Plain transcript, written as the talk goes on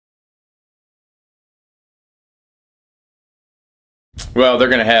Well, they're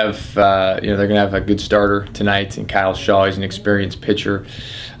going to have, they're going to have a good starter tonight in Kyle Shaw. He's an experienced pitcher,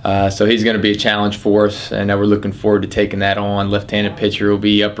 so he's going to be a challenge for us, and we're looking forward to taking that on. Left-handed pitcher will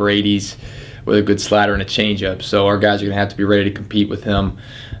be upper 80s with a good slider and a changeup, so our guys are going to have to be ready to compete with him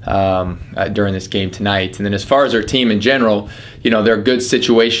during this game tonight. And then as far as our team in general, they're a good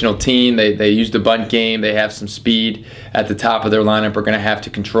situational team. They use the bunt game. They have some speed at the top of their lineup. We're going to have to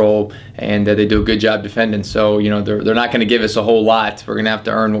control, and they do a good job defending. So they're not going to give us a whole lot. We're going to have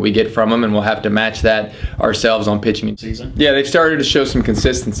to earn what we get from them, and we'll have to match that ourselves on pitching season. Yeah, they've started to show some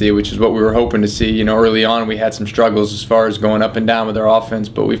consistency, which is what we were hoping to see. Early on we had some struggles as far as going up and down with our offense,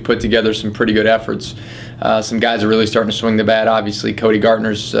 but we've put together some pretty good efforts. Some guys are really starting to swing the bat. Obviously, Cody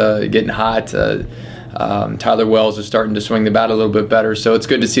Gartner's getting hot. Tyler Wells is starting to swing the bat a little bit better. So it's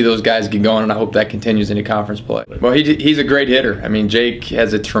good to see those guys get going, and I hope that continues into conference play. Well, he's a great hitter. I mean, Jake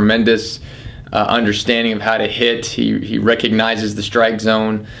has a tremendous understanding of how to hit. He recognizes the strike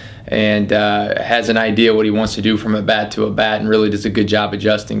zone and has an idea what he wants to do from a bat to a bat, and really does a good job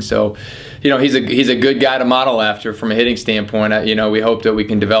adjusting. So, he's a good guy to model after from a hitting standpoint. We hope that we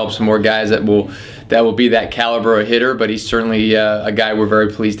can develop some more guys that will be that caliber of hitter, but he's certainly a guy we're very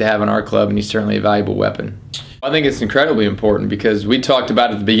pleased to have in our club, and he's certainly a valuable weapon. I think it's incredibly important because we talked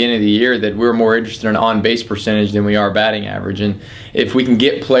about at the beginning of the year that we're more interested in on-base percentage than we are batting average. And if we can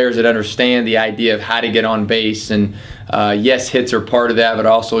get players that understand the idea of how to get on base, and yes, hits are part of that, but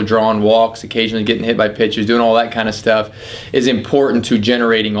also drawing walks, occasionally getting hit by pitchers, doing all that kind of stuff is important to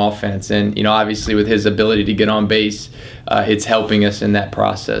generating offense. And obviously with his ability to get on base, it's helping us in that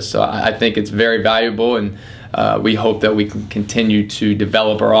process. So I think it's very valuable, and we hope that we can continue to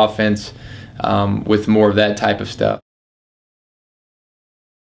develop our offense with more of that type of stuff.